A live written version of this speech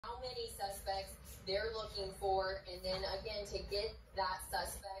many suspects they're looking for, and then again to get that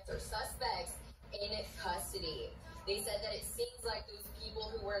suspect or suspects in custody. They said that it seems like those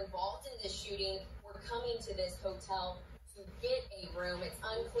people who were involved in this shooting were coming to this hotel to get a room. It's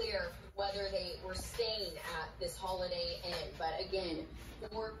unclear whether they were staying at this Holiday Inn. But again,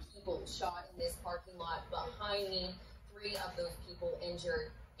 4 people shot in this parking lot behind me, 3 of those people injured,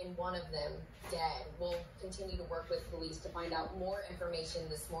 and 1 of them dead. We'll continue to work with police to find out more information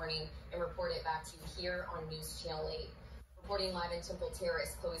this morning and report it back to you here on News Channel 8. Reporting live in Temple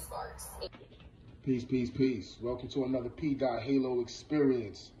Terrace, Chloe Sparks. Peace, peace, peace. Welcome to another P.Dot Halo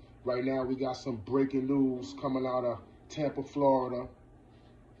experience. Right now we got some breaking news coming out of Tampa, Florida,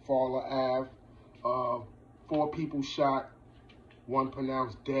 Fowler Ave. 4 people shot, 1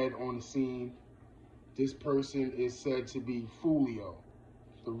 pronounced dead on the scene. This person is said to be Foolio,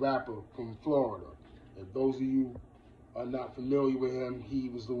 the rapper from Florida. If those of you are not familiar with him, he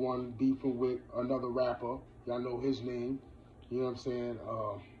was the one beefing with another rapper. Y'all know his name. You know what I'm saying?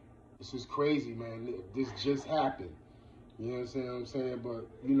 This is crazy, man. This just happened. You know what I'm saying? But,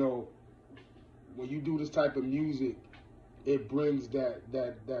 you know, when you do this type of music, it brings that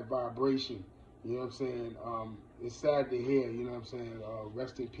vibration. You know what I'm saying? It's sad to hear, you know what I'm saying?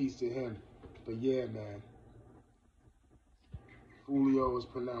 Rest in peace to him. But yeah, man. Foolio is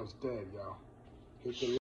pronounced dead, y'all. Hit the